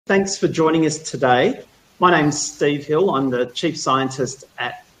Thanks for joining us today. My name's Steve Hill. I'm the Chief Scientist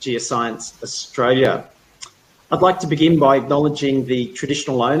at Geoscience Australia. I'd like to begin by acknowledging the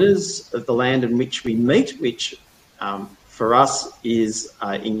traditional owners of the land in which we meet, which for us is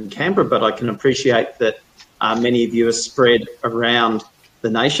in Canberra, but I can appreciate that many of you are spread around the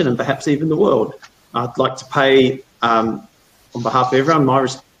nation and perhaps even the world. I'd like to pay, on behalf of everyone, my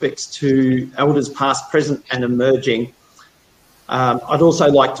respects to elders past, present and emerging. I'd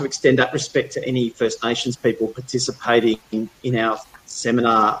also like to extend that respect to any First Nations people participating in our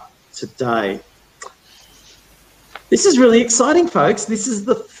seminar today. This is really exciting, folks. This is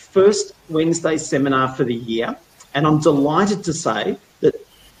the first Wednesday seminar for the year, and I'm delighted to say that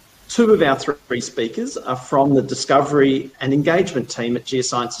two of our three speakers are from the Discovery and Engagement team at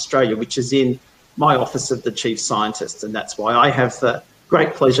Geoscience Australia, which is in my office of the Chief Scientist, and that's why I have the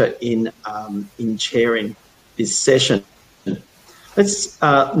great pleasure in chairing this session. Let's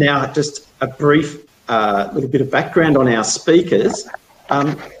now just a brief little bit of background on our speakers.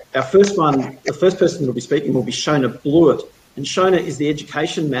 Our first one, the first person who will be speaking will be Shona Blewett, and Shona is the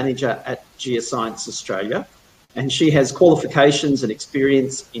Education Manager at Geoscience Australia, and she has qualifications and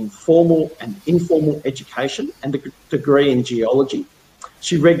experience in formal and informal education and a degree in geology.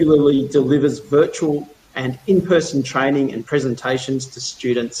 She regularly delivers virtual and in-person training and presentations to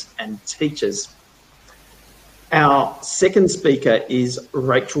students and teachers. Our second speaker is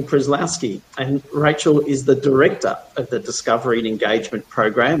Rachel Przlowski, and Rachel is the Director of the Discovery and Engagement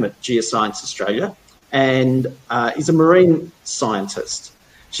Program at Geoscience Australia and is a marine scientist.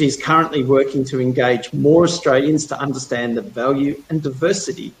 She's currently working to engage more Australians to understand the value and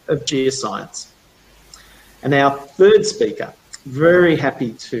diversity of geoscience. And our third speaker, very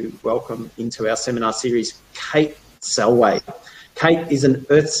happy to welcome into our seminar series, Kate Selway. Kate is an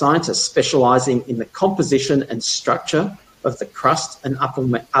earth scientist specialising in the composition and structure of the crust and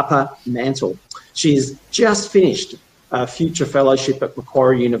upper mantle. She has just finished a future fellowship at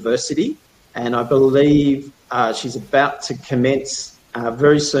Macquarie University, and I believe she's about to commence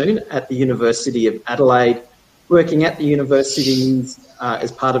very soon at the University of Adelaide, working at the universities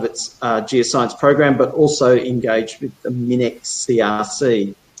as part of its geoscience program, but also engaged with the MINEX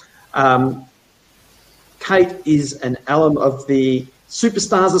CRC. Kate is an alum of the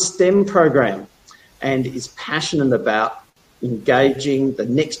Superstars of STEM program and is passionate about engaging the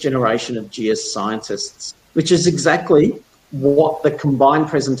next generation of geoscientists, which is exactly what the combined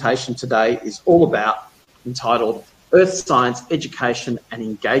presentation today is all about, entitled Earth Science Education and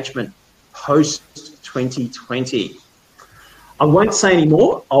Engagement Post-2020. I won't say any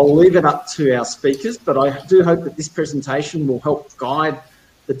more. I'll leave it up to our speakers, but I do hope that this presentation will help guide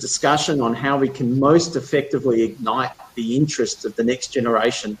the discussion on how we can most effectively ignite the interest of the next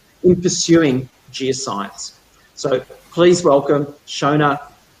generation in pursuing geoscience. So please welcome Shona,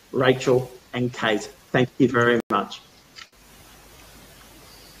 Rachel and Kate. Thank you very much.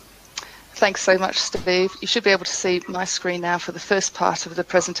 Thanks so much, Steve. You should be able to see my screen now for the first part of the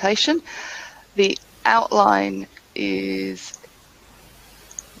presentation. The outline is...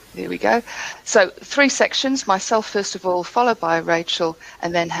 There we go. So 3 sections, myself first of all, followed by Rachel,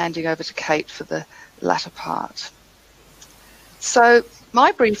 and then handing over to Kate for the latter part. So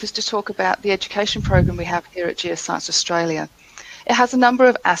my brief is to talk about the education program we have here at Geoscience Australia. It has a number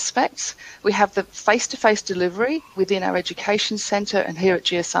of aspects. We have the face-to-face delivery within our education centre and here at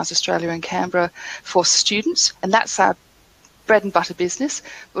Geoscience Australia in Canberra for students, and that's our bread and butter business,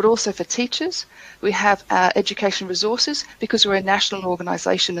 but also for teachers. We have our education resources because we're a national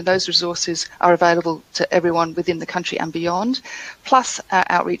organisation and those resources are available to everyone within the country and beyond, plus our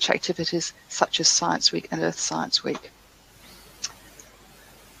outreach activities such as Science Week and Earth Science Week.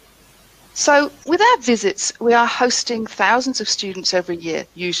 So with our visits, we are hosting thousands of students every year,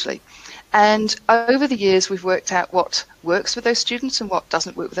 usually. And over the years, we've worked out what works with those students and what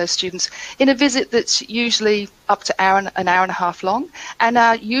doesn't work with those students in a visit that's usually up to an hour and a half long. And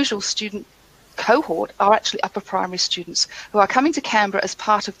our usual student cohort are actually upper primary students who are coming to Canberra as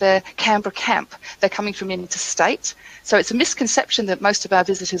part of their Canberra camp. They're coming from interstate. So it's a misconception that most of our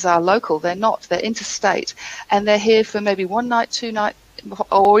visitors are local. They're not. They're interstate. And they're here for maybe 1 night, 2 nights,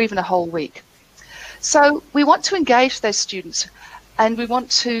 or even a whole week. So we want to engage those students and we want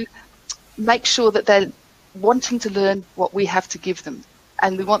to make sure that they're wanting to learn what we have to give them,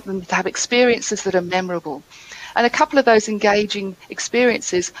 and we want them to have experiences that are memorable. And a couple of those engaging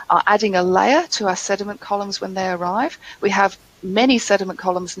experiences are adding a layer to our sediment columns when they arrive. We have many sediment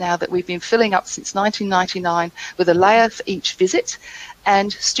columns now that we've been filling up since 1999 with a layer for each visit,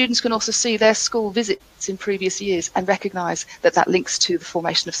 and students can also see their school visits in previous years and recognise that that links to the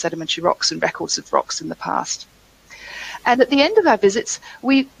formation of sedimentary rocks and records of rocks in the past. And at the end of our visits,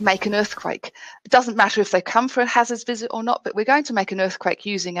 we make an earthquake. It doesn't matter if they come for a hazards visit or not, but we're going to make an earthquake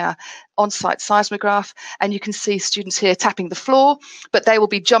using our on-site seismograph. And you can see students here tapping the floor, but they will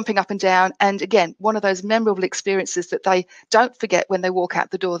be jumping up and down. And again, one of those memorable experiences that they don't forget when they walk out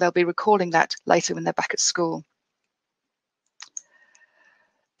the door. They'll be recalling that later when they're back at school.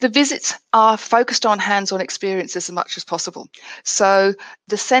 The visits are focused on hands-on experiences as much as possible. So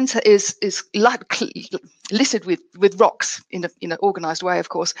the centre is littered with rocks in an organised way, of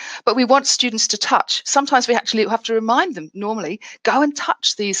course, but we want students to touch. Sometimes we actually have to remind them normally, go and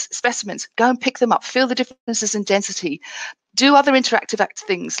touch these specimens, go and pick them up, feel the differences in density, do other interactive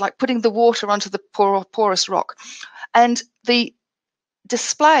things like putting the water onto the porous rock. And the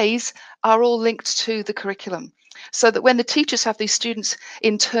displays are all linked to the curriculum, so that when the teachers have these students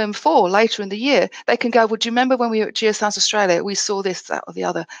in term 4 later in the year, they can go, well, do you remember when we were at Geoscience Australia, we saw this, that or the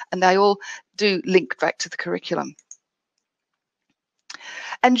other, and they all do link back to the curriculum.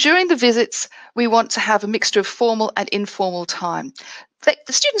 And during the visits, we want to have a mixture of formal and informal time. The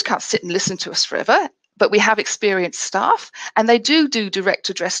students can't sit and listen to us forever, but we have experienced staff, and they do direct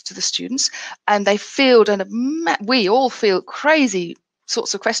address to the students, and they field, and we all field crazy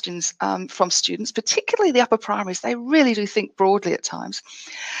sorts of questions from students, particularly the upper primaries. They really do think broadly at times,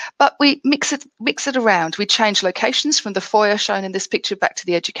 but we mix it around. We change locations from the foyer shown in this picture back to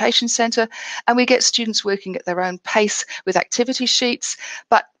the education centre, and we get students working at their own pace with activity sheets.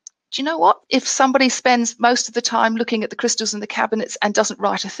 But do you know what? If somebody spends most of the time looking at the crystals in the cabinets and doesn't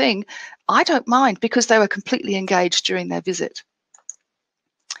write a thing, I don't mind, because they were completely engaged during their visit.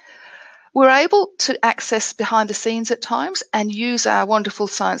 We're able to access behind the scenes at times and use our wonderful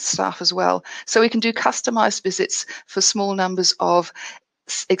science staff as well. So we can do customised visits for small numbers of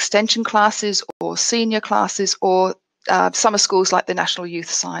extension classes or senior classes or summer schools like the National Youth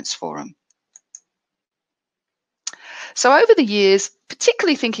Science Forum. So over the years,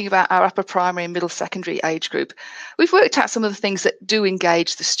 particularly thinking about our upper primary and middle secondary age group, we've worked out some of the things that do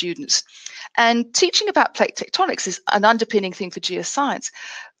engage the students. And teaching about plate tectonics is an underpinning thing for geoscience.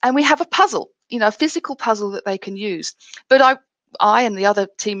 And we have a puzzle, a physical puzzle that they can use. But I and the other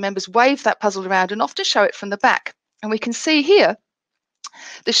team members wave that puzzle around and often show it from the back. And we can see here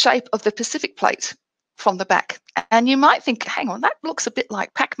the shape of the Pacific plate from the back. And you might think, hang on, that looks a bit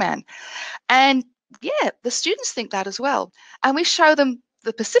like Pac-Man. And yeah, the students think that as well. And we show them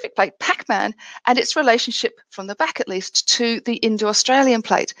the Pacific plate, Pac-Man, and its relationship, from the back at least, to the Indo-Australian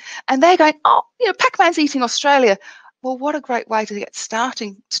plate. And they're going, oh, Pac-Man's eating Australia. Well, what a great way to get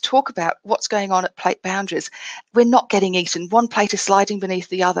starting to talk about what's going on at plate boundaries. We're not getting eaten. One plate is sliding beneath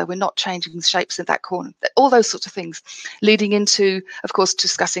the other. We're not changing the shapes in that corner. All those sorts of things, leading into, of course,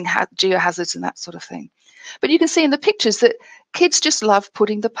 discussing geohazards and that sort of thing. But you can see in the pictures that kids just love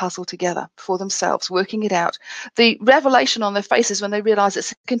putting the puzzle together for themselves, working it out. The revelation on their faces when they realise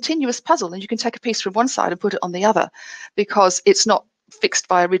it's a continuous puzzle and you can take a piece from one side and put it on the other, because it's not fixed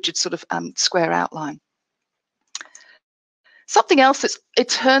by a rigid sort of square outline. Something else that's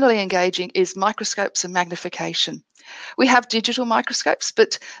eternally engaging is microscopes and magnification. We have digital microscopes,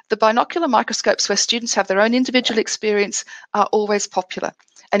 but the binocular microscopes where students have their own individual experience are always popular.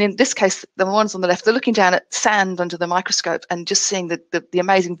 And in this case, the ones on the left, they're looking down at sand under the microscope and just seeing the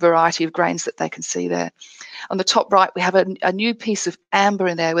amazing variety of grains that they can see there. On the top right, we have a new piece of amber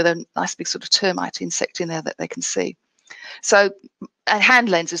in there with a nice big sort of termite insect in there that they can see. So, and hand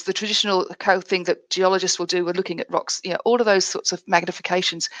lenses, the traditional thing that geologists will do when looking at rocks, all of those sorts of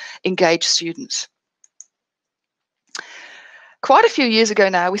magnifications engage students. Quite a few years ago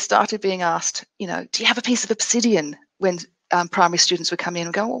now, we started being asked, do you have a piece of obsidian, when primary students would come in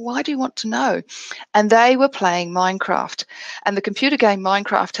and go, well, why do you want to know? And they were playing Minecraft. And the computer game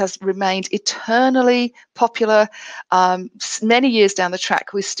Minecraft has remained eternally popular. Many years down the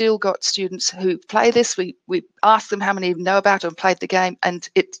track, we've still got students who play this. We ask them how many know about it and played the game, and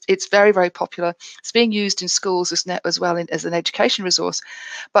it's very, very popular. It's being used in schools as well as an education resource.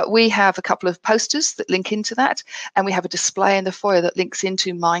 But we have a couple of posters that link into that, and we have a display in the foyer that links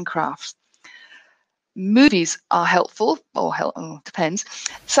into Minecraft. Movies are helpful, or depends.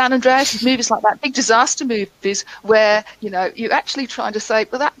 San Andreas, movies like that, big disaster movies where, you're actually trying to say,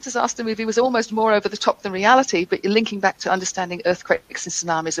 well, that disaster movie was almost more over the top than reality, but you're linking back to understanding earthquakes and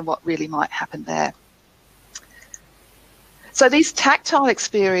tsunamis and what really might happen there. So these tactile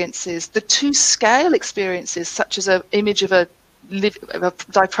experiences, the two-scale experiences, such as an image of a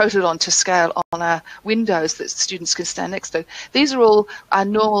diprotodon to scale on our windows that students can stand next to. These are all our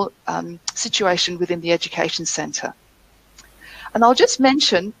normal situation within the education centre. And I'll just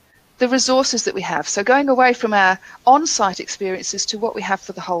mention the resources that we have. So going away from our on-site experiences to what we have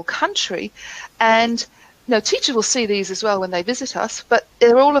for the whole country. And Teachers will see these as well when they visit us, but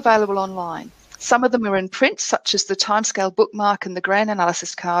they're all available online. Some of them are in print, such as the timescale bookmark and the grain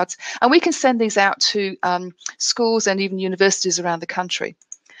analysis cards, and we can send these out to schools and even universities around the country.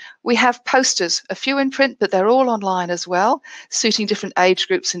 We have posters, a few in print, but they're all online as well, suiting different age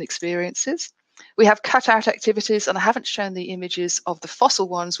groups and experiences. We have cutout activities, and I haven't shown the images of the fossil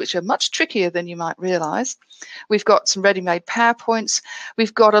ones, which are much trickier than you might realise. We've got some ready-made PowerPoints.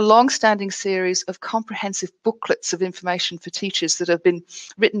 We've got a long-standing series of comprehensive booklets of information for teachers that have been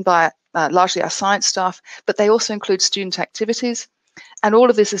written by largely our science staff, but they also include student activities, and all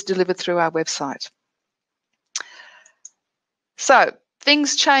of this is delivered through our website. So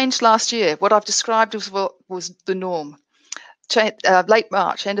things changed last year. What I've described was the norm. Late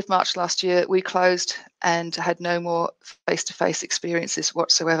March, end of March last year, we closed and had no more face-to-face experiences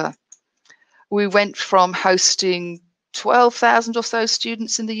whatsoever. We went from hosting 12,000 or so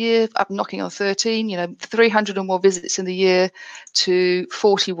students in the year, up knocking on 13, 300 or more visits in the year, to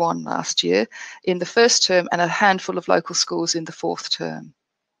 41 last year in the first term and a handful of local schools in the fourth term.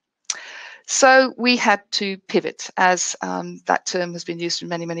 So we had to pivot, as that term has been used in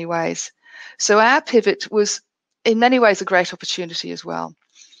many, many ways. So our pivot was in many ways a great opportunity as well.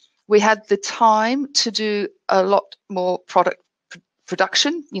 We had the time to do a lot more product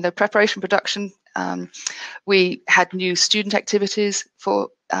production, preparation production. We had new student activities for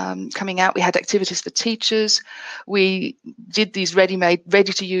coming out. We had activities for teachers. We did these ready-made,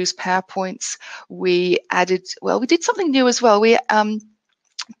 ready-to-use PowerPoints. We did something new as well. We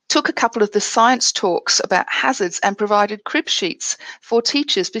took a couple of the science talks about hazards and provided crib sheets for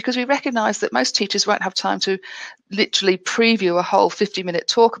teachers, because we recognised that most teachers won't have time to literally preview a whole 50-minute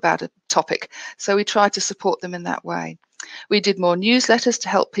talk about a topic. So we tried to support them in that way. We did more newsletters to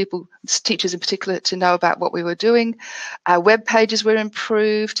help people, teachers in particular, to know about what we were doing. Our web pages were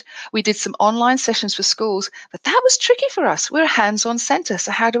improved. We did some online sessions for schools, but that was tricky for us. We're a hands-on centre,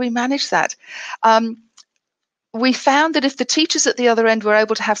 so how do we manage that? We found that if the teachers at the other end were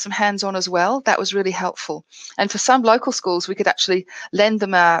able to have some hands-on as well, that was really helpful. And for some local schools, we could actually lend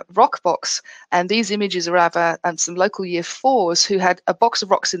them our rock box. And these images are of some local year 4s who had a box of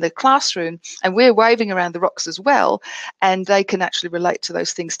rocks in their classroom, and we're waving around the rocks as well. And they can actually relate to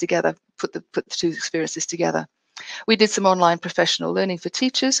those things together, put the two experiences together. We did some online professional learning for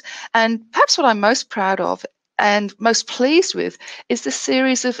teachers. And perhaps what I'm most proud of and most pleased with is the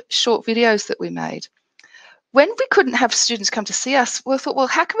series of short videos that we made. When we couldn't have students come to see us, we thought, well,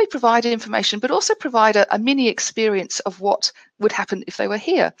 how can we provide information, but also provide a mini experience of what would happen if they were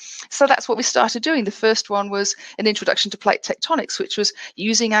here? So that's what we started doing. The first one was an introduction to plate tectonics, which was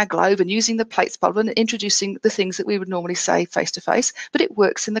using our globe and using the plates bubble and introducing the things that we would normally say face-to-face, but it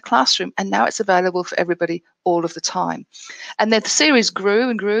works in the classroom, and now it's available for everybody all of the time. And then the series grew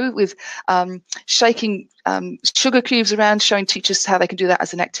and grew with shaking sugar cubes around, showing teachers how they can do that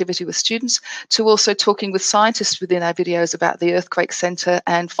as an activity with students, to also talking with scientists within our videos about the earthquake center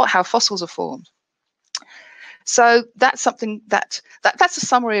and how fossils are formed. So that's something that's a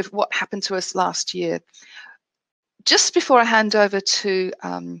summary of what happened to us last year. Just before I hand over to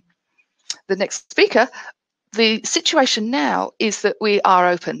the next speaker, the situation now is that we are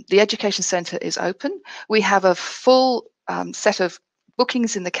open. The Education Centre is open. We have a full set of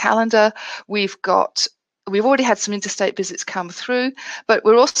bookings in the calendar. We've already had some interstate visits come through, but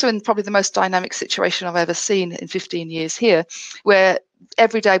we're also in probably the most dynamic situation I've ever seen in 15 years here, where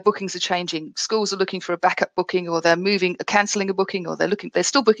everyday bookings are changing. Schools are looking for a backup booking, or they're cancelling a booking, or they're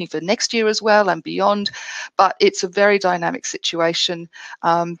still booking for next year as well and beyond. But it's a very dynamic situation.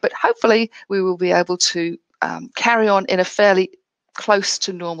 But hopefully we will be able to carry on in a fairly close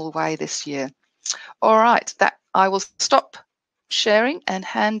to normal way this year. All right, I will stop sharing and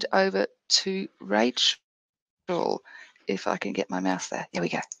hand over to Rachel. If I can get my mouse there. Here we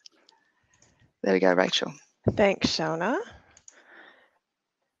go. There we go, Rachel. Thanks, Shona.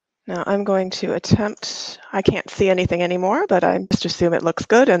 Now I'm going to attempt, I can't see anything anymore, but I just assume it looks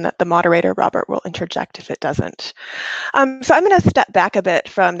good and that the moderator, Robert, will interject if it doesn't. So I'm going to step back a bit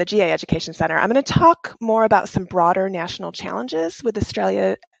from the GA Education Centre. I'm going to talk more about some broader national challenges with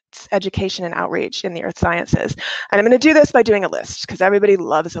Australia's education and outreach in the earth sciences. And I'm going to do this by doing a list, because everybody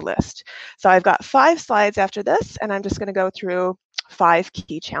loves a list. So I've got 5 slides after this, and I'm just going to go through 5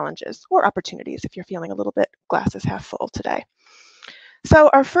 key challenges or opportunities if you're feeling a little bit glasses half full today. So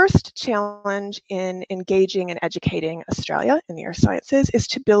our first challenge in engaging and educating Australia in the earth sciences is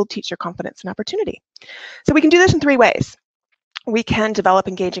to build teacher confidence and opportunity. So we can do this in 3 ways. We can develop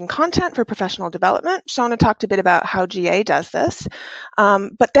engaging content for professional development. Shona talked a bit about how GA does this,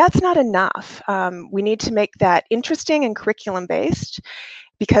 but that's not enough. We need to make that interesting and curriculum-based,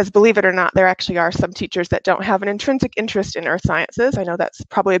 because believe it or not, there actually are some teachers that don't have an intrinsic interest in earth sciences. I know that's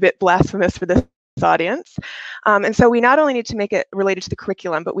probably a bit blasphemous for this audience. And so we not only need to make it related to the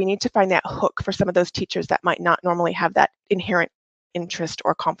curriculum, but we need to find that hook for some of those teachers that might not normally have that inherent interest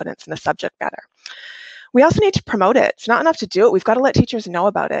or competence in the subject matter. We also need to promote it. It's not enough to do it. We've got to let teachers know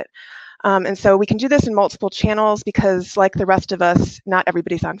about it. And so we can do this in multiple channels because, like the rest of us, not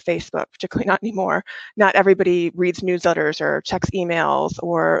everybody's on Facebook, particularly not anymore. Not everybody reads newsletters or checks emails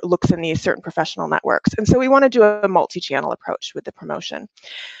or looks in these certain professional networks. And so we want to do a multi-channel approach with the promotion.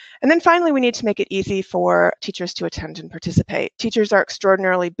 And then finally, we need to make it easy for teachers to attend and participate. Teachers are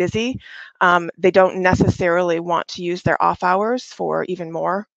extraordinarily busy. They don't necessarily want to use their off hours for even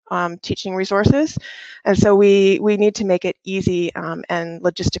more teaching resources. And so we need to make it easy and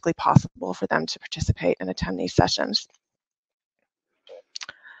logistically possible for them to participate and attend these sessions.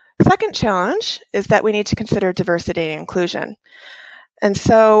 The second challenge is that we need to consider diversity and inclusion. And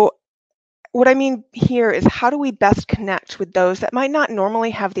so what I mean here is, how do we best connect with those that might not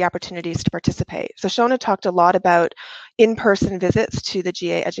normally have the opportunities to participate? So Shona talked a lot about in-person visits to the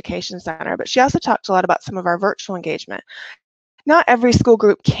GA Education Center, but she also talked a lot about some of our virtual engagement. Not every school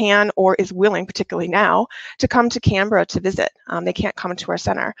group can or is willing, particularly now, to come to Canberra to visit. They can't come to our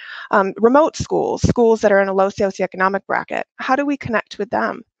center. Remote schools, schools that are in a low socioeconomic bracket, how do we connect with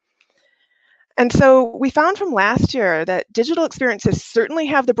them? And so we found from last year that digital experiences certainly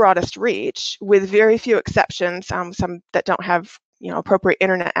have the broadest reach, with very few exceptions, some that don't have appropriate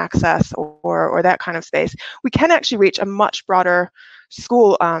internet access or that kind of space. We can actually reach a much broader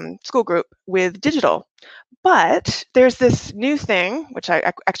school group with digital. But there's this new thing, which I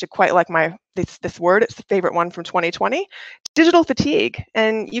actually quite like this word. It's the favorite one from 2020, digital fatigue.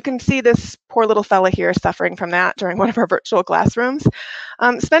 And you can see this poor little fella here suffering from that during one of our virtual classrooms.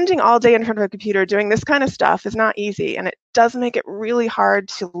 Spending all day in front of a computer doing this kind of stuff is not easy, and it does make it really hard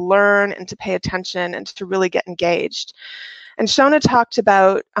to learn and to pay attention and to really get engaged. And Shona talked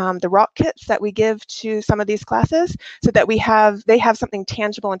about the rock kits that we give to some of these classes, so that they have something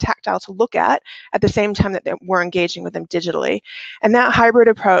tangible and tactile to look at the same time that we're engaging with them digitally. And that hybrid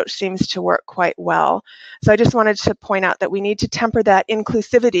approach seems to work quite well. So I just wanted to point out that we need to temper that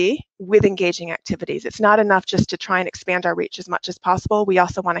inclusivity with engaging activities. It's not enough just to try and expand our reach as much as possible. We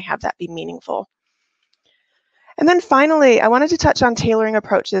also want to have that be meaningful. And then finally, I wanted to touch on tailoring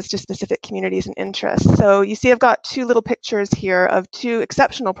approaches to specific communities and interests. So you see I've got two little pictures here of two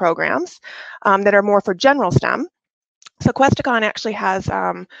exceptional programs that are more for general STEM. So Questacon actually has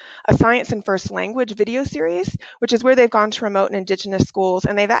a Science and First Language video series, which is where they've gone to remote and Indigenous schools,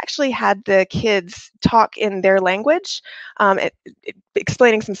 and they've actually had the kids talk in their language,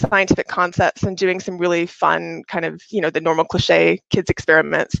 explaining some scientific concepts and doing some really fun kind of, the normal cliche kids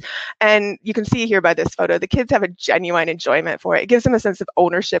experiments. And you can see here by this photo, the kids have a genuine enjoyment for it. It gives them a sense of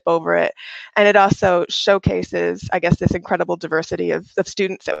ownership over it. And it also showcases, I guess, this incredible diversity of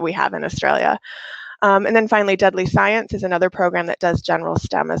students that we have in Australia. And then finally, Deadly Science is another program that does general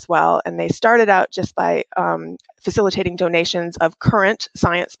STEM as well. And they started out just by facilitating donations of current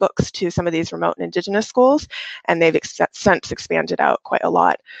science books to some of these remote and Indigenous schools. And they've since expanded out quite a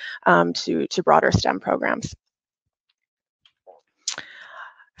lot to broader STEM programs.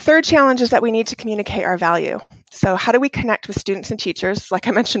 Third challenge is that we need to communicate our value. So how do we connect with students and teachers, like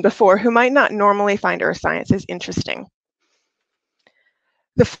I mentioned before, who might not normally find earth sciences interesting?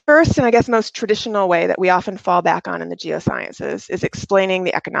 The first and I guess most traditional way that we often fall back on in the geosciences is explaining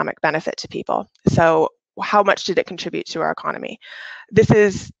the economic benefit to people. So how much did it contribute to our economy? This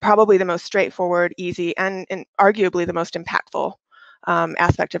is probably the most straightforward, easy, and arguably the most impactful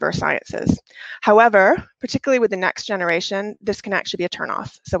aspect of earth sciences. However, particularly with the next generation, this can actually be a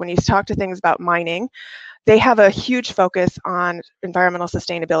turnoff. So when you talk to things about mining, they have a huge focus on environmental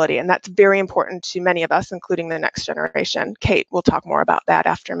sustainability, and that's very important to many of us, including the next generation. Kate will talk more about that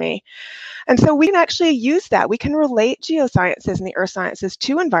after me. And so we can actually use that. We can relate geosciences and the earth sciences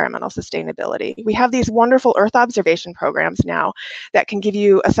to environmental sustainability. We have these wonderful Earth observation programs now that can give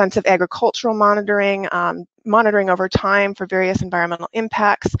you a sense of agricultural monitoring, monitoring over time for various environmental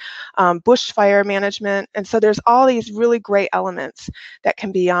impacts, bushfire management. And so there's all these really great elements that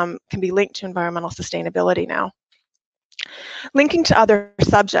can be linked to environmental sustainability now. Linking to other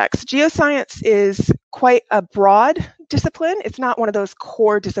subjects, geoscience is quite a broad discipline. It's not one of those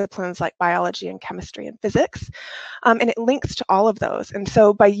core disciplines like biology and chemistry and physics, and it links to all of those. And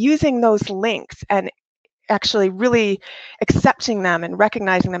so by using those links and actually really accepting them and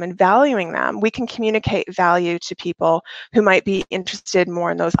recognizing them and valuing them, we can communicate value to people who might be interested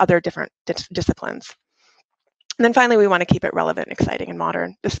more in those other different disciplines. And then finally, we want to keep it relevant, exciting, and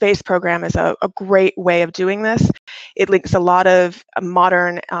modern. The space program is a great way of doing this. It links a lot of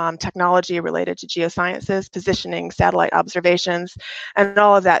modern technology related to geosciences, positioning, satellite observations, and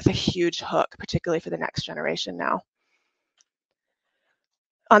all of that's a huge hook, particularly for the next generation now.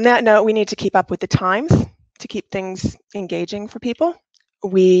 On that note, we need to keep up with the times to keep things engaging for people.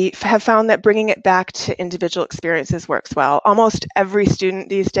 We have found that bringing it back to individual experiences works well. Almost every student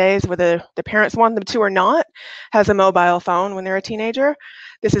these days, whether the parents want them to or not, has a mobile phone when they're a teenager.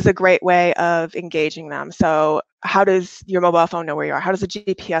 This is a great way of engaging them. So how does your mobile phone know where you are? How does the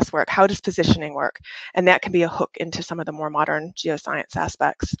GPS work? How does positioning work? And that can be a hook into some of the more modern geoscience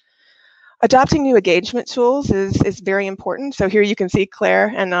aspects. Adopting new engagement tools is very important. So here you can see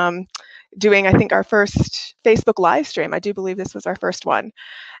Claire and doing, I think, our first Facebook live stream. I do believe this was our first one.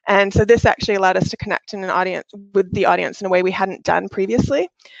 And so this actually allowed us to connect in an audience with the audience in a way we hadn't done previously.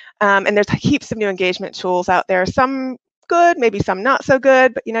 And there's heaps of new engagement tools out there, some good, maybe some not so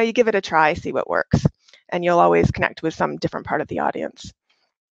good, but you give it a try, see what works. And you'll always connect with some different part of the audience.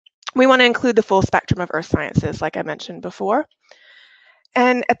 We want to include the full spectrum of earth sciences, like I mentioned before.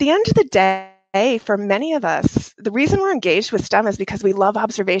 And at the end of the day, for many of us, the reason we're engaged with STEM is because we love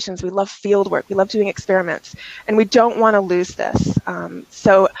observations, we love field work, we love doing experiments, and we don't want to lose this.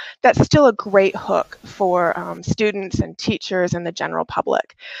 So that's still a great hook for students and teachers and the general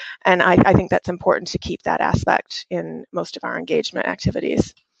public. And I think that's important to keep that aspect in most of our engagement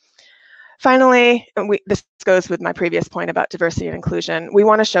activities. Finally, this goes with my previous point about diversity and inclusion, we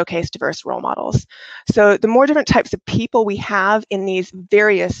want to showcase diverse role models. So the more different types of people we have in these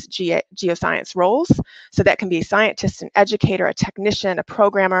various geoscience roles, so that can be a scientist, an educator, a technician, a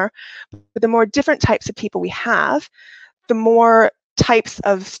programmer, but the more different types of people we have, the more types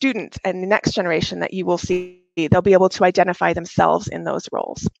of students and the next generation that you will see, they'll be able to identify themselves in those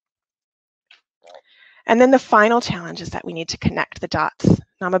roles. And then the final challenge is that we need to connect the dots.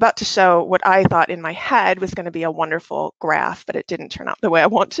 Now I'm about to show what I thought in my head was going to be a wonderful graph, but it didn't turn out the way I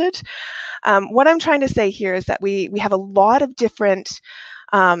wanted. What I'm trying to say here is that we have a lot of different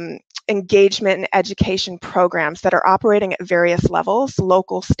engagement and education programs that are operating at various levels,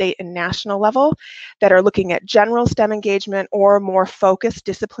 local, state, and national level, that are looking at general STEM engagement or more focused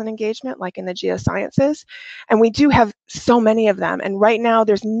discipline engagement, like in the geosciences. And we do have so many of them. And right now,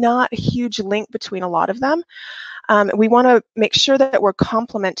 there's not a huge link between a lot of them. We want to make sure that we're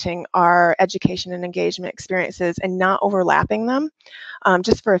complementing our education and engagement experiences and not overlapping them,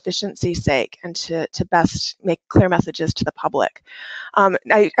 just for efficiency's sake and to best make clear messages to the public.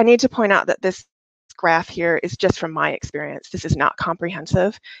 I need to point out that this graph here is just from my experience. This is not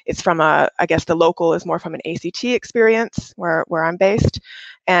comprehensive. It's from I guess the local is more from an ACT experience where I'm based,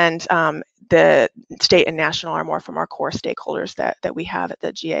 and the state and national are more from our core stakeholders that we have at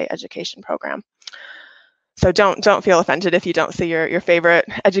the GA Education Program. So don't feel offended if you don't see your favorite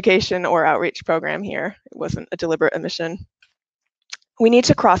education or outreach program here. It wasn't a deliberate omission. We need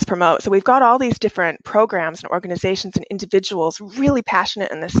to cross-promote. So we've got all these different programs and organizations and individuals really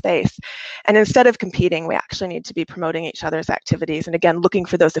passionate in this space. And instead of competing, we actually need to be promoting each other's activities and, again, looking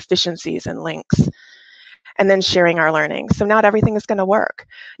for those efficiencies and links. And then sharing our learning. So not everything is going to work.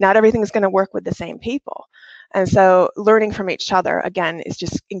 Not everything is going to work with the same people. And so learning from each other, again, is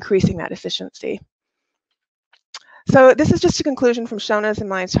just increasing that efficiency. So this is just a conclusion from Shona's and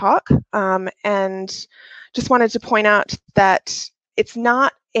my talk, and just wanted to point out that it's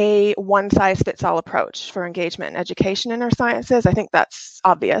not a one-size-fits-all approach for engagement and education in our sciences. I think that's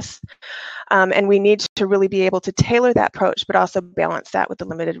obvious, and we need to really be able to tailor that approach, but also balance that with the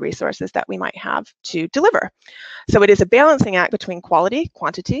limited resources that we might have to deliver. So it is a balancing act between quality,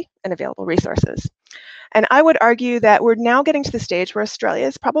 quantity, and available resources. And I would argue that we're now getting to the stage where Australia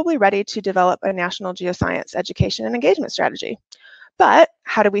is probably ready to develop a national geoscience education and engagement strategy. But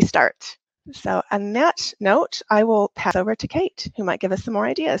how do we start? So on that note, I will pass over to Kate, who might give us some more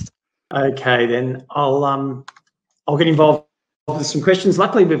ideas. Okay, then I'll get involved with some questions.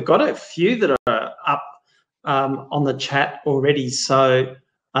 Luckily, we've got a few that are up on the chat already. So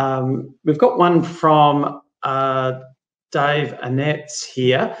we've got one from Dave Annette's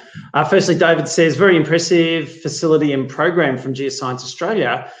here. Firstly, David says, very impressive facility and program from Geoscience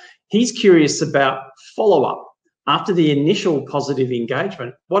Australia. He's curious about follow-up. After the initial positive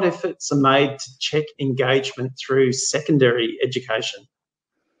engagement, what efforts are made to check engagement through secondary education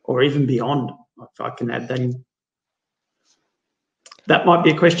or even beyond, if I can add that in? That might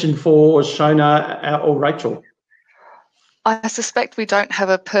be a question for Shona or Rachel. I suspect we don't have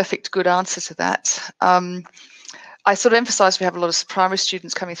a perfect good answer to that. I sort of emphasise we have a lot of primary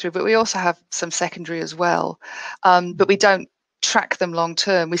students coming through, but we also have some secondary as well. But we don't track them long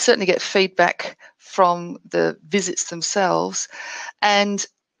term. We certainly get feedback from the visits themselves, and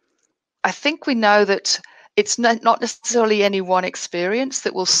I think we know that it's not necessarily any one experience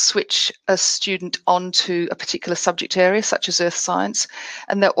that will switch a student onto a particular subject area, such as earth science,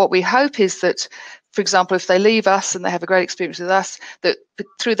 and that what we hope is that, for example, if they leave us and they have a great experience with us, that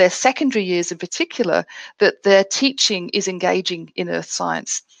through their secondary years in particular, that their teaching is engaging in earth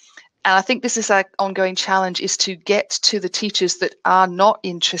science. And I think this is our ongoing challenge, is to get to the teachers that are not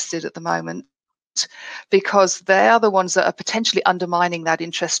interested at the moment, because they are the ones that are potentially undermining that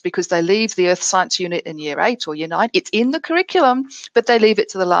interest, because they leave the earth science unit in year 8 or year 9. It's in the curriculum, but they leave it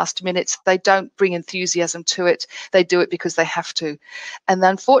to the last minute. They don't bring enthusiasm to it. They do it because they have to. And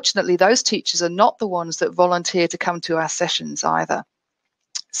unfortunately, those teachers are not the ones that volunteer to come to our sessions either.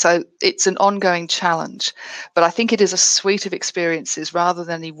 So it's an ongoing challenge, but I think it is a suite of experiences rather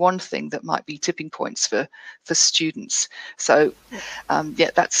than any one thing that might be tipping points for students. So yeah,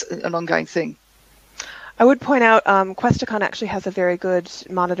 that's an ongoing thing. I would point out Questacon actually has a very good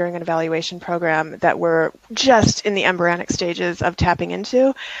monitoring and evaluation program that we're just in the embryonic stages of tapping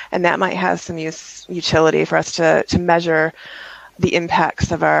into, and that might have some utility for us to measure the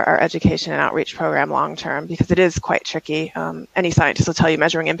impacts of our education and outreach program long term, because it is quite tricky. Any scientist will tell you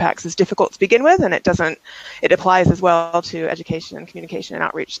measuring impacts is difficult to begin with, and it applies as well to education and communication and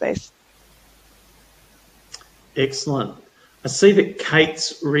outreach space. Excellent. I see that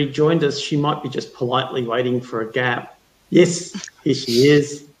Kate's rejoined us. She might be just politely waiting for a gap. Yes, here she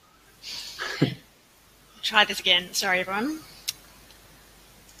is. Try this again. Sorry, everyone.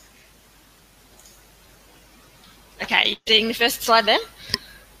 Okay, you seeing the first slide there?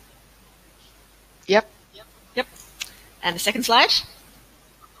 Yep. Yep. And the second slide?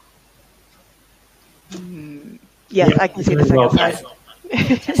 Yes, Yep. I can see the second slide.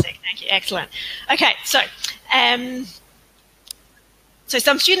 Fantastic. Thank you. Excellent. Okay, so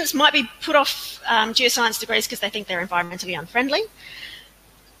some students might be put off geoscience degrees because they think they're environmentally unfriendly.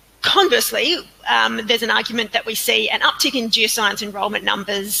 Conversely, there's an argument that we see an uptick in geoscience enrolment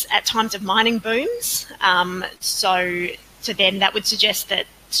numbers at times of mining booms. So then that would suggest that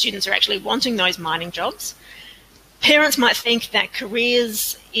students are actually wanting those mining jobs. Parents might think that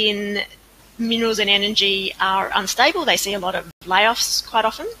careers in minerals and energy are unstable. They see a lot of layoffs quite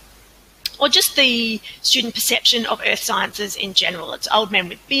often. Or just the student perception of earth sciences in general. It's old men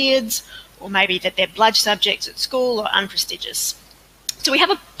with beards, or maybe that they're bludge subjects at school or unprestigious. So we have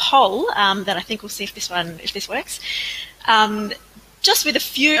a poll that I think we'll see if this works. Just with a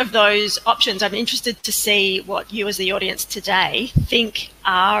few of those options, I'm interested to see what you as the audience today think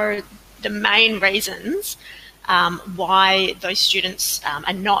are the main reasons why those students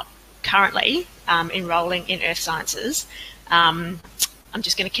are not currently enrolling in earth sciences. I'm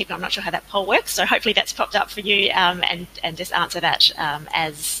just going to keep it. I'm not sure how that poll works, so hopefully that's popped up for you, and just answer that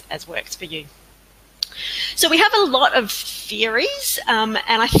as works for you. So we have a lot of theories, and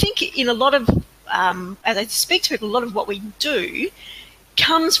I think in a lot of, as I speak to people, a lot of what we do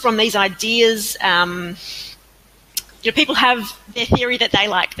comes from these ideas. People have their theory that they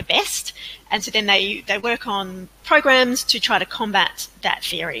like the best, and so then they work on programs to try to combat that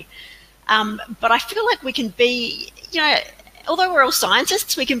theory. But I feel like we can be, although we're all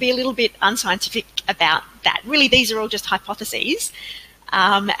scientists, we can be a little bit unscientific about that. Really, these are all just hypotheses.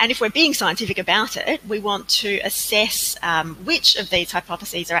 And if we're being scientific about it, we want to assess which of these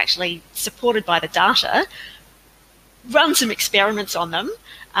hypotheses are actually supported by the data, run some experiments on them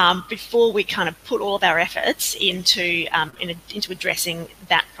before we kind of put all of our efforts into addressing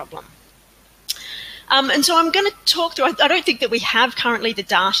that problem. And so I'm going to talk through, I don't think that we have currently the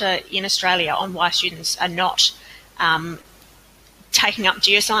data in Australia on why students are not taking up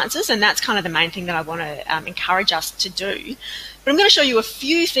geosciences, and that's kind of the main thing that I want to encourage us to do. But I'm going to show you a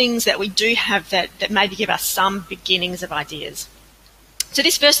few things that we do have that maybe give us some beginnings of ideas. So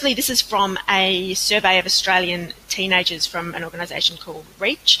this is from a survey of Australian teenagers from an organisation called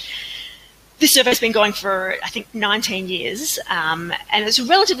REACH. This survey's been going for, I think, 19 years, and it's a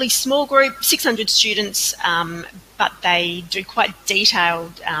relatively small group, 600 students, but they do quite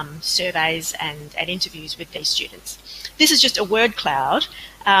detailed surveys and interviews with these students. This is just a word cloud,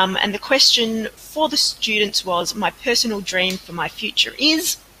 and the question for the students was, my personal dream for my future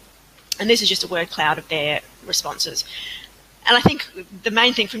is, and this is just a word cloud of their responses. And I think the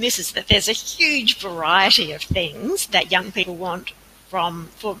main thing from this is that there's a huge variety of things that young people want from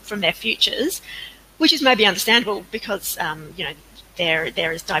their futures, which is maybe understandable because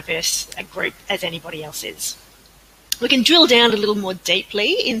they're as diverse a group as anybody else is. We can drill down a little more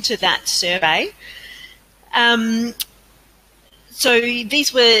deeply into that survey. So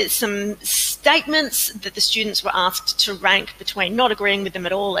these were some statements that the students were asked to rank between not agreeing with them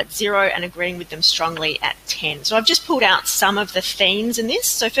at all at 0 and agreeing with them strongly at 10. So I've just pulled out some of the themes in this.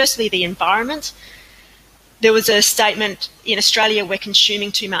 So firstly, the environment. There was a statement, in Australia, we're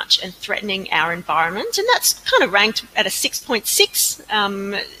consuming too much and threatening our environment, and that's kind of ranked at a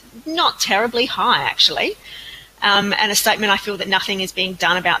 6.6, not terribly high, actually. And a statement, I feel that nothing is being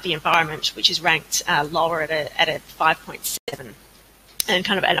done about the environment, which is ranked lower at a 5.7, and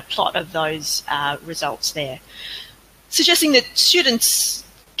kind of at a plot of those results there, suggesting that students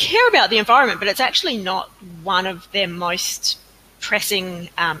care about the environment, but it's actually not one of their most pressing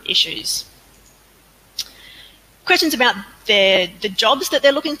issues. Questions about the jobs that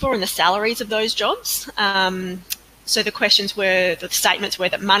they're looking for and the salaries of those jobs. So the questions were, the statements were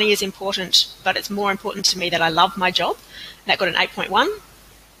that money is important, but it's more important to me that I love my job. That got an 8.1.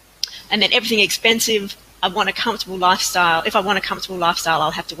 And then everything expensive, I want a comfortable lifestyle. If I want a comfortable lifestyle,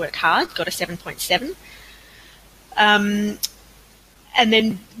 I'll have to work hard. Got a 7.7. And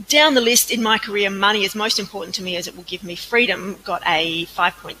then down the list, in my career, money is most important to me as it will give me freedom. Got a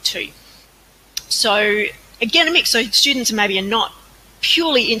 5.2. So again, a mix. So students maybe are not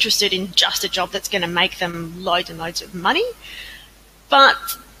purely interested in just a job that's going to make them loads and loads of money, but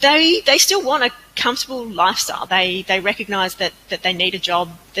they still want a comfortable lifestyle. They recognise that they need a job,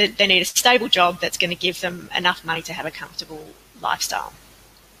 that they need a stable job that's going to give them enough money to have a comfortable lifestyle.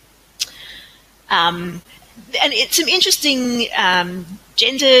 And it's some interesting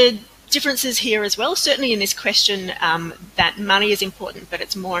gender differences here as well. Certainly in this question that money is important, but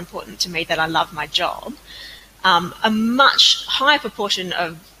it's more important to me that I love my job. A much higher proportion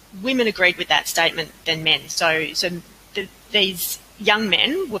of women agreed with that statement than men. So these young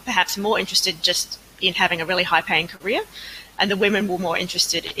men were perhaps more interested just in having a really high-paying career, and the women were more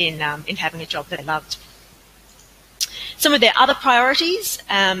interested in having a job that they loved. Some of their other priorities,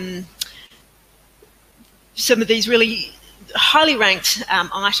 some of these really highly ranked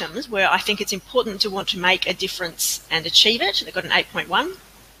items where I think it's important to want to make a difference and achieve it. They got an 8.1.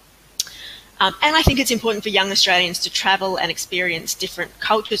 And I think it's important for young Australians to travel and experience different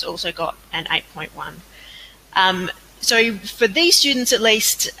cultures, also got an 8.1. So for these students at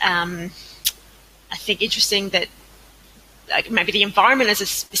least, I think interesting that maybe the environment as a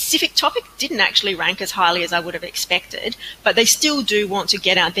specific topic didn't actually rank as highly as I would have expected, but they still do want to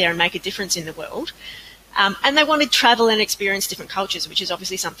get out there and make a difference in the world. And they want to travel and experience different cultures, which is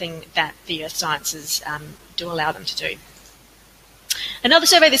obviously something that the earth sciences do allow them to do. Another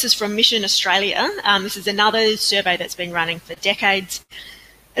survey, this is from Mission Australia. This is another survey that's been running for decades,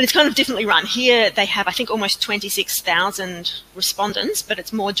 and it's kind of differently run. Here they have, I think, almost 26,000 respondents, but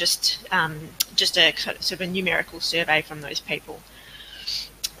it's more just a sort of a numerical survey from those people.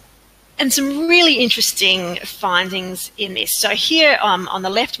 And some really interesting findings in this. So here on the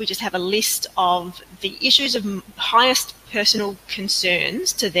left, we just have a list of the issues of highest personal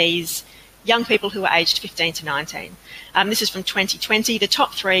concerns to these young people who are aged 15 to 19. This is from 2020. The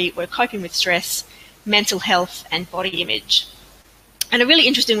top three were coping with stress, mental health, and body image. And a really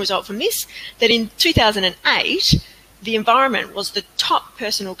interesting result from this, that in 2008, the environment was the top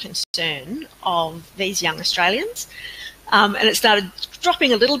personal concern of these young Australians. And it started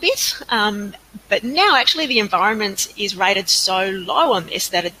dropping a little bit, but now actually the environment is rated so low on this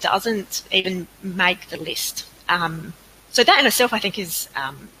that it doesn't even make the list. So that in itself, I think, is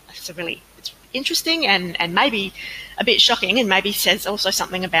it's interesting and maybe a bit shocking, and maybe says also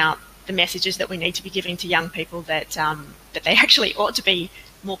something about the messages that we need to be giving to young people, that that they actually ought to be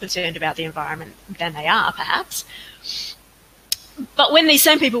more concerned about the environment than they are, perhaps. But when these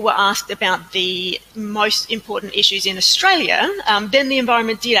same people were asked about the most important issues in Australia, then the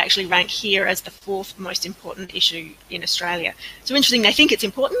environment did actually rank here as the fourth most important issue in Australia. So interesting, they think it's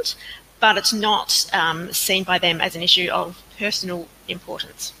important, but it's not seen by them as an issue of personal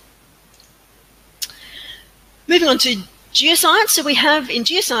importance. Moving on to geoscience. So we have in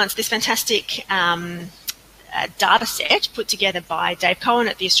geoscience this fantastic data set put together by Dave Cohen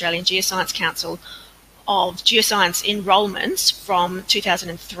at the Australian Geoscience Council of geoscience enrolments from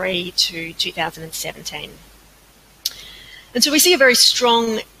 2003 to 2017. And so we see a very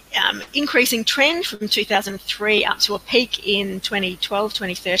strong increasing trend from 2003 up to a peak in 2012,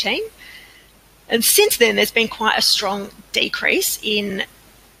 2013. And since then, there's been quite a strong decrease in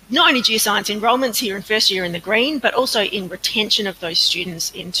not only geoscience enrolments here in first year in the green, but also in retention of those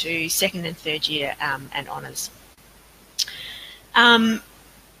students into second and third year and honours.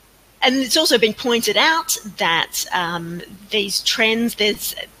 And it's also been pointed out that these trends,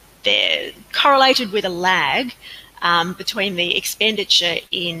 they're correlated with a lag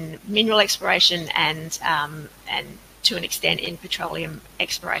to an extent in petroleum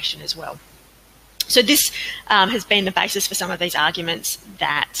exploration as well. So this has been the basis for some of these arguments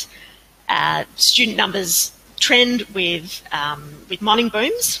that student numbers trend with mining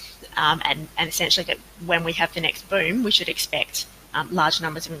booms, and essentially that when we have the next boom, we should expect large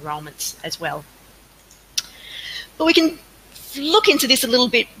numbers of enrolments as well. But we can look into this a little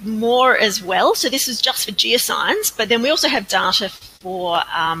bit more as well. So this is just for geoscience, but then we also have data for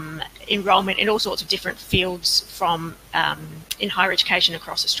enrolment in all sorts of different fields from in higher education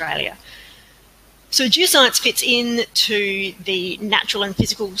across Australia. So geoscience fits into the natural and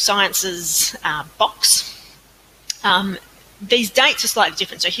physical sciences box. These dates are slightly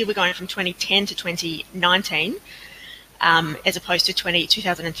different. So here we're going from 2010 to 2019, as opposed to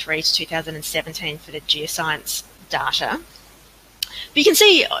 2003 to 2017 for the geoscience data. But you can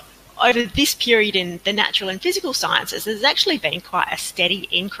see over this period in the natural and physical sciences, there's actually been quite a steady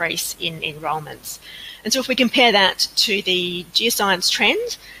increase in enrolments. And so if we compare that to the geoscience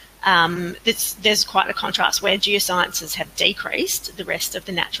trend, there's quite a contrast where geosciences have decreased, the rest of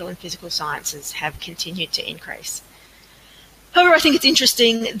the natural and physical sciences have continued to increase. However, I think it's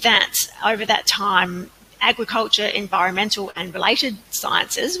interesting that over that time, agriculture, environmental and related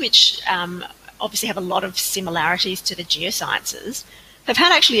sciences, which obviously have a lot of similarities to the geosciences, have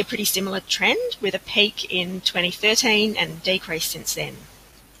had actually a pretty similar trend with a peak in 2013 and decrease since then.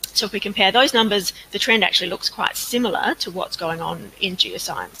 So if we compare those numbers, the trend actually looks quite similar to what's going on in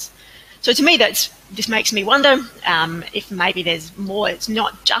geoscience. So to me, this makes me wonder if maybe there's more, it's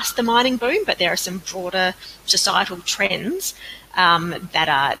not just the mining boom, but there are some broader societal trends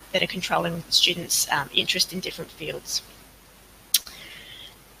that are controlling students' interest in different fields.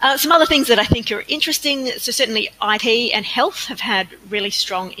 Some other things that I think are interesting, so certainly IT and health have had really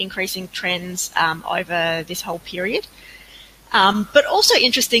strong increasing trends over this whole period. But also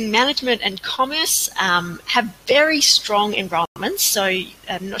interesting, management and commerce have very strong enrolments. So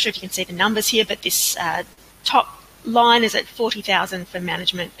I'm not sure if you can see the numbers here, but this top line is at 40,000 for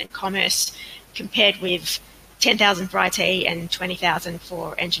management and commerce, compared with 10,000 for IT and 20,000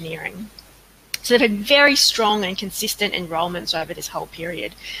 for engineering. So they've had very strong and consistent enrolments over this whole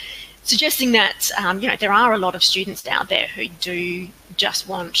period, suggesting that there are a lot of students out there who do just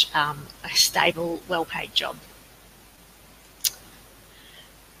want a stable, well-paid job.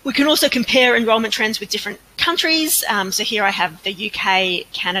 We can also compare enrolment trends with different countries. So here I have the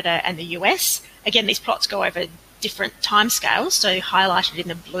UK, Canada, and the US. Again, these plots go over different timescales. So highlighted in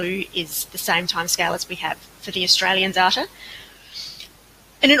the blue is the same timescale as we have for the Australian data.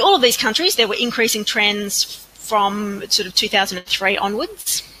 And in all of these countries, there were increasing trends from sort of 2003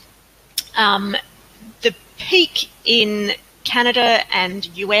 onwards. The peak in Canada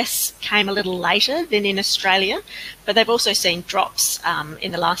and US came a little later than in Australia, but they've also seen drops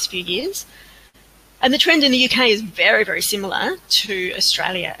in the last few years. And the trend in the UK is very, very similar to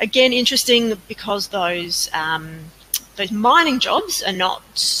Australia. Again, interesting because those mining jobs are not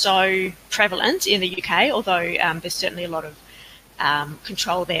so prevalent in the UK, although there's certainly a lot of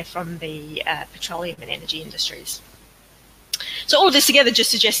control there from the petroleum and energy industries. So all of this together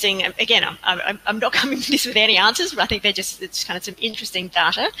just suggesting, again, I'm not coming to this with any answers, but I think it's kind of some interesting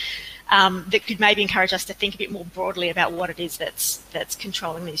data that could maybe encourage us to think a bit more broadly about what it is that's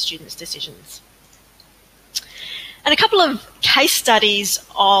controlling these students' decisions. And a couple of case studies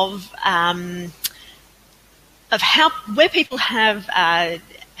of where people have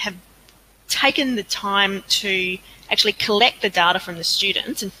taken the time to actually collect the data from the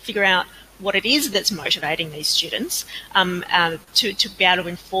students and figure out what it is that's motivating these students to be able to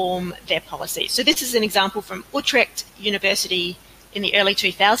inform their policy. So this is an example from Utrecht University in the early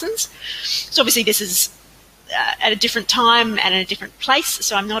 2000s. So obviously this is at a different time and in a different place,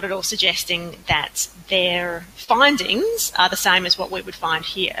 so I'm not at all suggesting that their findings are the same as what we would find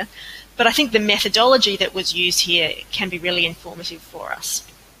here. But I think the methodology that was used here can be really informative for us.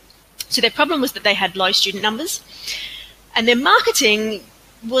 So their problem was that they had low student numbers, and their marketing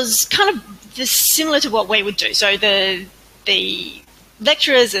was kind of similar to what we would do. So the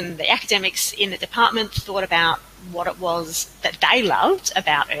lecturers and the academics in the department thought about what it was that they loved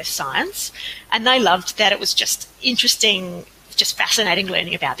about earth science, and they loved that it was just interesting, just fascinating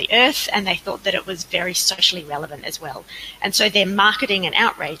learning about the earth, and they thought that it was very socially relevant as well. And so their marketing and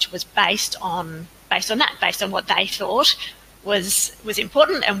outreach was based on what they thought was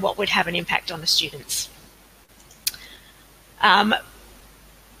important and what would have an impact on the students. But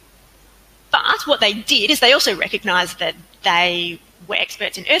what they did is they also recognised that they were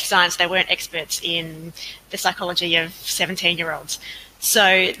experts in earth science, they weren't experts in the psychology of 17-year-olds.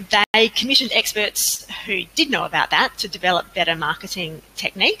 So they commissioned experts who did know about that to develop better marketing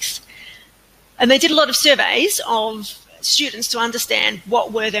techniques. And they did a lot of surveys of students to understand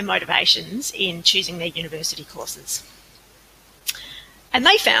what were their motivations in choosing their university courses. And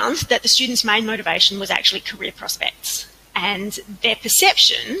they found that the students' main motivation was actually career prospects. And their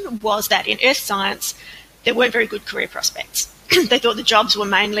perception was that in earth science, there weren't very good career prospects. They thought the jobs were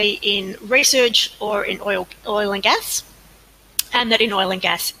mainly in research or in oil and gas, and that in oil and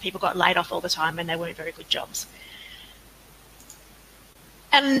gas, people got laid off all the time and they weren't very good jobs.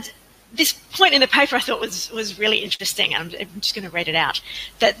 And this point in the paper I thought was really interesting, and I'm just going to read it out,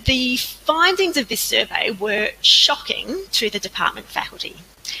 that the findings of this survey were shocking to the department faculty.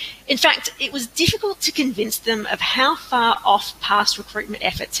 In fact, it was difficult to convince them of how far off past recruitment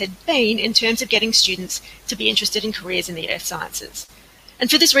efforts had been in terms of getting students to be interested in careers in the earth sciences. And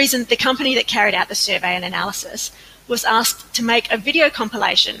for this reason, the company that carried out the survey and analysis was asked to make a video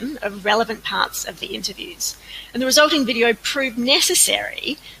compilation of relevant parts of the interviews. And the resulting video proved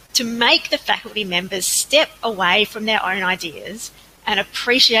necessary to make the faculty members step away from their own ideas and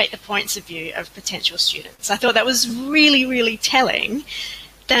appreciate the points of view of potential students. I thought that was really, really telling.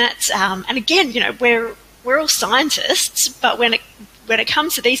 That, and again, you know, we're all scientists, but when it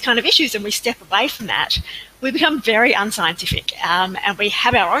comes to these kind of issues and we step away from that, we become very unscientific, and we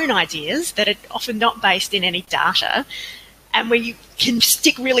have our own ideas that are often not based in any data, and we can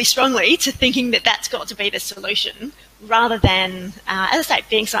stick really strongly to thinking that that's got to be the solution, rather than, as I say,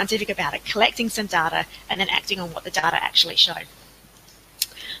 being scientific about it, collecting some data and then acting on what the data actually show.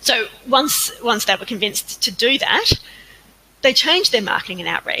 So once they were convinced to do that, they changed their marketing and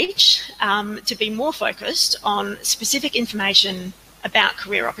outreach to be more focused on specific information about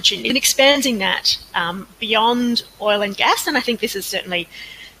career opportunity and expanding that beyond oil and gas. And I think this is certainly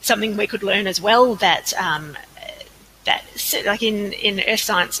something we could learn as well, that like in earth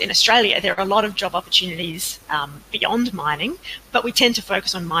science in Australia, there are a lot of job opportunities beyond mining, but we tend to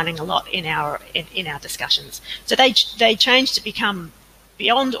focus on mining a lot in our discussions. So they changed to become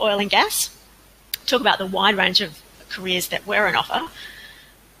beyond oil and gas, talk about the wide range of careers that were on offer.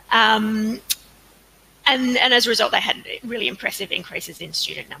 And as a result, they had really impressive increases in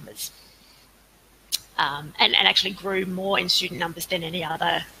student numbers, and actually grew more in student numbers than any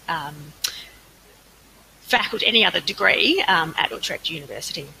other faculty, any other degree at Utrecht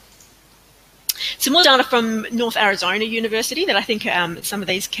University. Some more data from North Arizona University that I think some of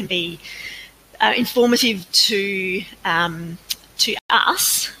these can be informative to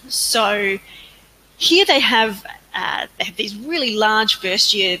us. So here they have these really large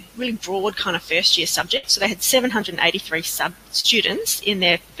first year, really broad kind of first year subjects. So they had 783 students in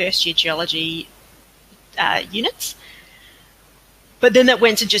their first year geology units. But then that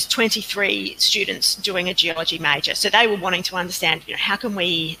went to just 23 students doing a geology major. So they were wanting to understand, you know, how can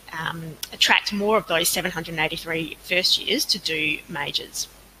we attract more of those 783 first years to do majors.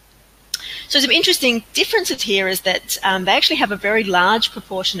 So some interesting differences here is that they actually have a very large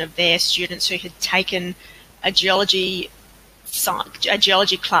proportion of their students who had taken a geology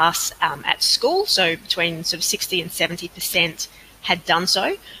class at school, so between sort of 60 and 70% had done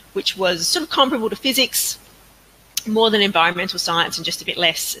so, which was sort of comparable to physics, more than environmental science, and just a bit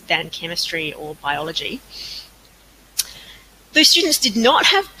less than chemistry or biology. Those students did not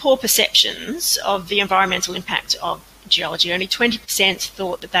have poor perceptions of the environmental impact of geology. Only 20%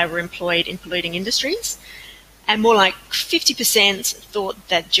 thought that they were employed in polluting industries, and more like 50% thought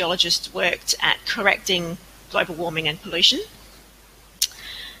that geologists worked at correcting global warming and pollution.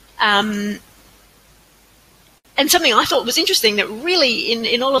 And something I thought was interesting, that really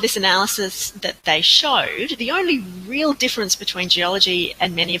in all of this analysis that they showed, the only real difference between geology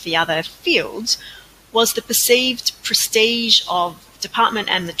and many of the other fields was the perceived prestige of department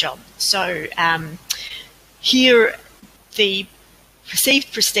and the job. So here the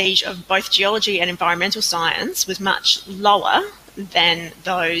perceived prestige of both geology and environmental science was much lower than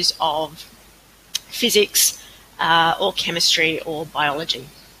those of physics or chemistry or biology.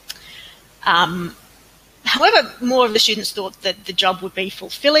 However, more of the students thought that the job would be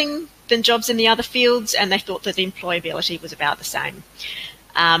fulfilling than jobs in the other fields, and they thought that the employability was about the same.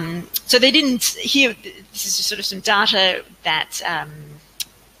 So they didn't here. This is just sort of some data that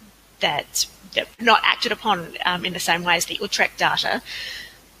that not acted upon in the same way as the Utrecht data,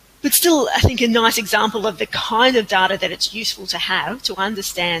 but still, I think, a nice example of the kind of data that it's useful to have to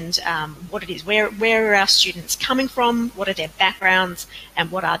understand what it is. Where are our students coming from? What are their backgrounds?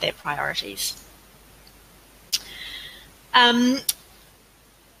 And what are their priorities? And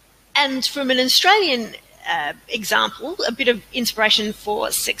from an Australian example, a bit of inspiration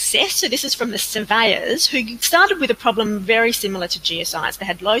for success. So this is from the surveyors, who started with a problem very similar to geoscience. They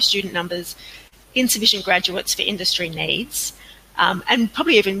had low student numbers, insufficient graduates for industry needs, and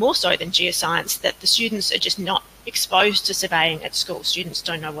probably even more so than geoscience, that the students are just not exposed to surveying at school. Students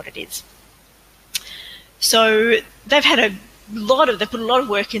don't know what it is. So they've had they put a lot of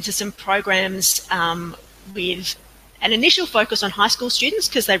work into some programs with an initial focus on high school students,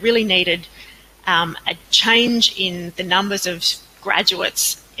 because they really needed a change in the numbers of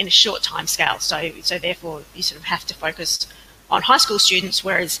graduates in a short time scale. So therefore you sort of have to focus on high school students,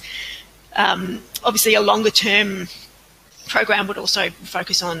 whereas obviously a longer term program would also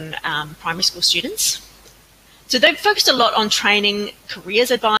focus on primary school students. So they've focused a lot on training careers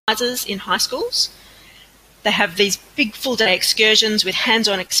advisors in high schools. They have these big full-day excursions with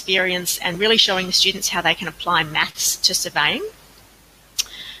hands-on experience and really showing the students how they can apply maths to surveying.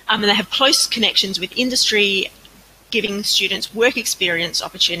 And they have close connections with industry, giving students work experience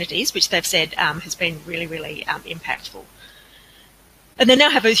opportunities, which they've said has been really, really impactful. And they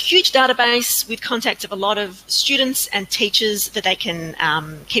now have a huge database with contacts of a lot of students and teachers that they can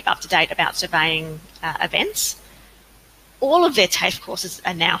keep up to date about surveying events. All of their TAFE courses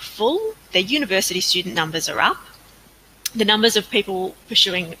are now full. Their university student numbers are up. The numbers of people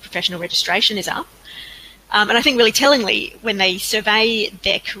pursuing professional registration is up. And I think really tellingly, when they survey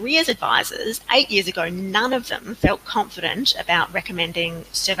their careers advisors, 8 years ago, none of them felt confident about recommending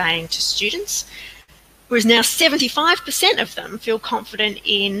surveying to students, whereas now 75% of them feel confident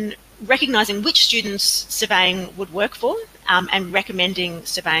in recognising which students surveying would work for and recommending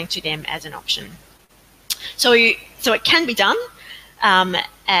surveying to them as an option. So it can be done.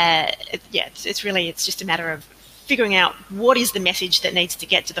 It's just a matter of figuring out what is the message that needs to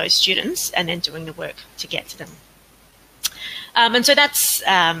get to those students and then doing the work to get to them. And so that's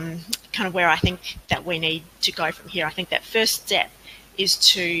kind of where I think that we need to go from here. I think that first step is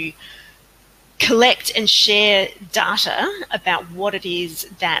to collect and share data about what it is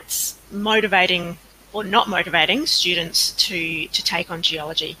that's motivating or not motivating students to take on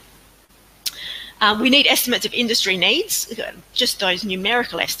geology. We need estimates of industry needs, just those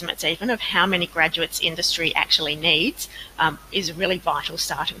numerical estimates even of how many graduates industry actually needs is a really vital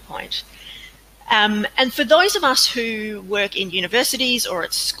starting point. And for those of us who work in universities or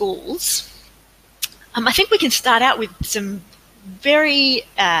at schools, I think we can start out with some very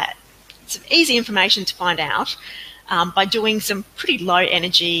some easy information to find out by doing some pretty low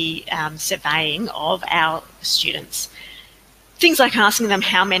energy surveying of our students. Things like asking them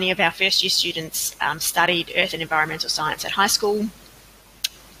how many of our first year students studied earth and environmental science at high school,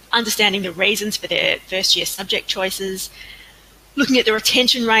 understanding the reasons for their first year subject choices, looking at the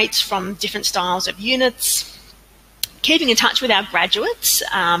retention rates from different styles of units, keeping in touch with our graduates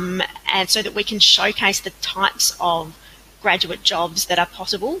and so that we can showcase the types of graduate jobs that are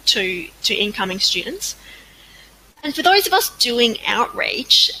possible to incoming students. And for those of us doing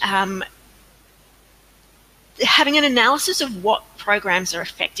outreach, having an analysis of what programs are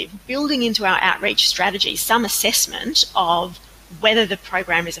effective, building into our outreach strategy some assessment of whether the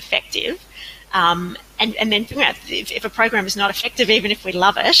program is effective, and then figuring out if a program is not effective, even if we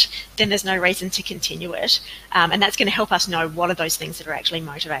love it, then there's no reason to continue it. And that's going to help us know what are those things that are actually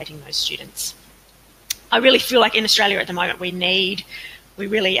motivating those students. I really feel like in Australia at the moment we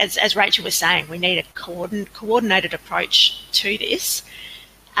really, as Rachel was saying, we need a coordinated approach to this.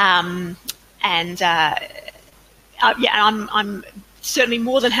 I'm certainly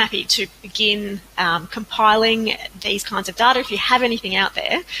more than happy to begin compiling these kinds of data. If you have anything out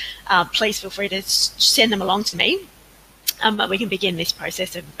there, please feel free to send them along to me. But we can begin this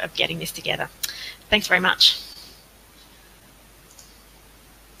process of getting this together. Thanks very much.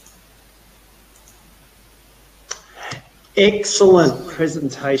 Excellent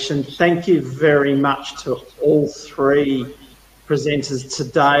presentation. Thank you very much to all three presenters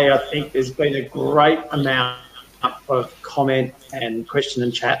today. I think there's been a great amount of comment and question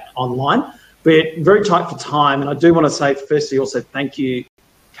and chat online. We're very tight for time, and I do want to say firstly also thank you,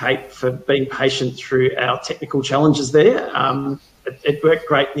 Kate, for being patient through our technical challenges there. It worked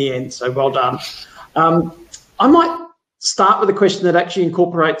great in the end, so well done. I might start with a question that actually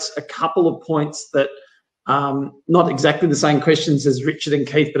incorporates a couple of points that not exactly the same questions as Richard and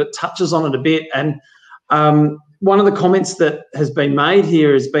Keith, but it touches on it a bit. And one of the comments that has been made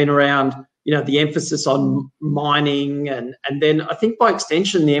here has been around, you know, the emphasis on mining and then I think by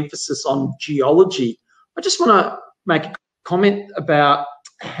extension the emphasis on geology. I just want to make a comment about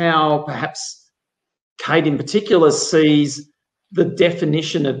how perhaps Kate in particular sees the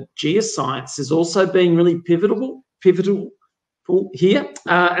definition of geoscience as also being really pivotal here.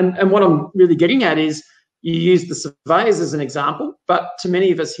 And what I'm really getting at is you use the surveyors as an example, but to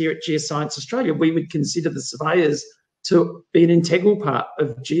many of us here at Geoscience Australia, we would consider the surveyors to be an integral part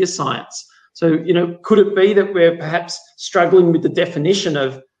of geoscience. So, you know, could it be that we're perhaps struggling with the definition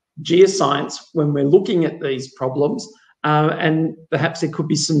of geoscience when we're looking at these problems, and perhaps there could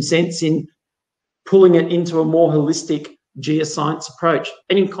be some sense in pulling it into a more holistic geoscience approach?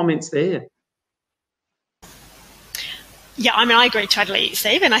 Any comments there? Yeah, I mean, I agree totally,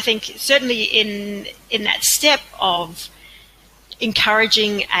 Steve, and I think certainly in that step of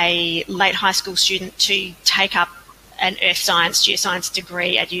encouraging a late high school student to take up an earth science, geoscience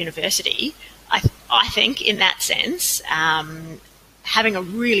degree at university, I think in that sense, having a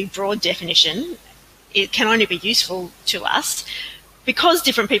really broad definition, it can only be useful to us because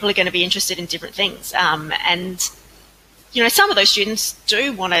different people are going to be interested in different things. And, you know, some of those students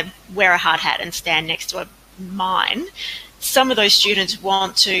do want to wear a hard hat and stand next to a mine. Some of those students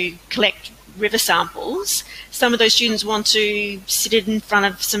want to collect river samples. Some of those students want to sit in front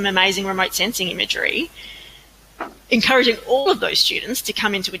of some amazing remote sensing imagery. Encouraging all of those students to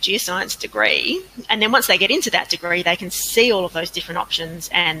come into a geoscience degree, and then once they get into that degree, they can see all of those different options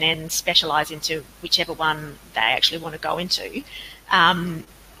and then specialise into whichever one they actually want to go into.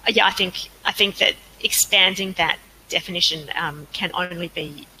 Yeah, I think that expanding that definition can only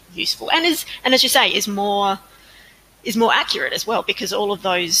be useful, and as you say, is more accurate as well, because all of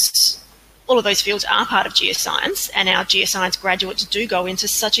those fields are part of geoscience, and our geoscience graduates do go into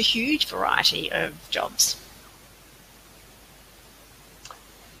such a huge variety of jobs.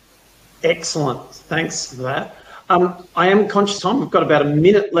 Excellent. Thanks for that. I am conscious of time. We've got about a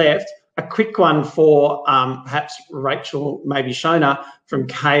minute left. A quick one for perhaps Rachel, maybe Shona from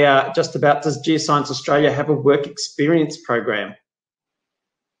Kaya, just about, does Geoscience Australia have a work experience program?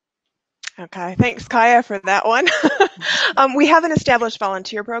 Okay, thanks, Kaya, for that one. We have an established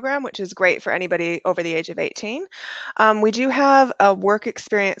volunteer program, which is great for anybody over the age of 18. We do have a work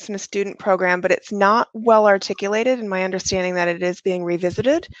experience and a student program, but it's not well articulated in my understanding that it is being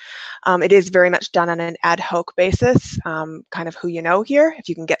revisited. It is very much done on an ad hoc basis, kind of who you know here. If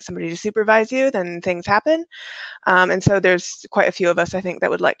you can get somebody to supervise you, then things happen. And so there's quite a few of us, I think,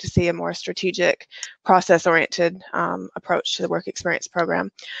 that would like to see a more strategic, process-oriented approach to the work experience program.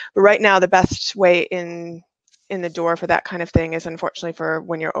 But right now, the best way in the door for that kind of thing is, unfortunately, for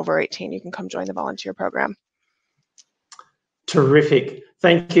when you're over 18, you can come join the volunteer program. Terrific.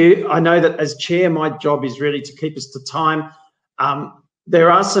 Thank you. I know that as chair, my job is really to keep us to time. There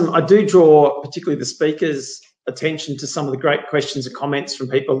are some, I do draw particularly the speakers' attention to some of the great questions and comments from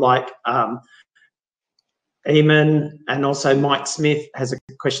people like Eamon, and also Mike Smith has a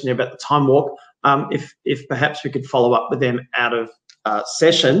question here about the time warp. If perhaps we could follow up with them out of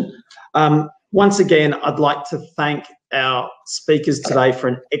session. Once again, I'd like to thank our speakers today for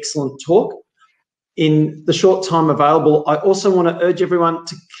an excellent talk. In the short time available, I also want to urge everyone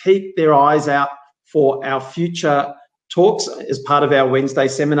to keep their eyes out for our future talks as part of our Wednesday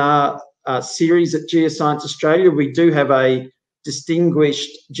seminar series at Geoscience Australia. We do have a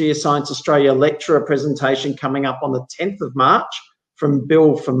distinguished Geoscience Australia lecturer presentation coming up on the 10th of March from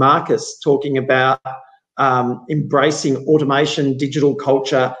Bill Farmarkis, talking about embracing automation, digital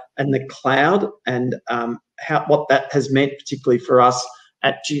culture and the cloud, and what that has meant particularly for us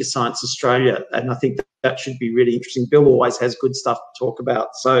at Geoscience Australia. And I think that should be really interesting. Bill always has good stuff to talk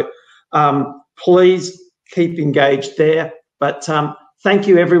about. So please keep engaged there. But thank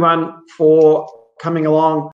you everyone for coming along.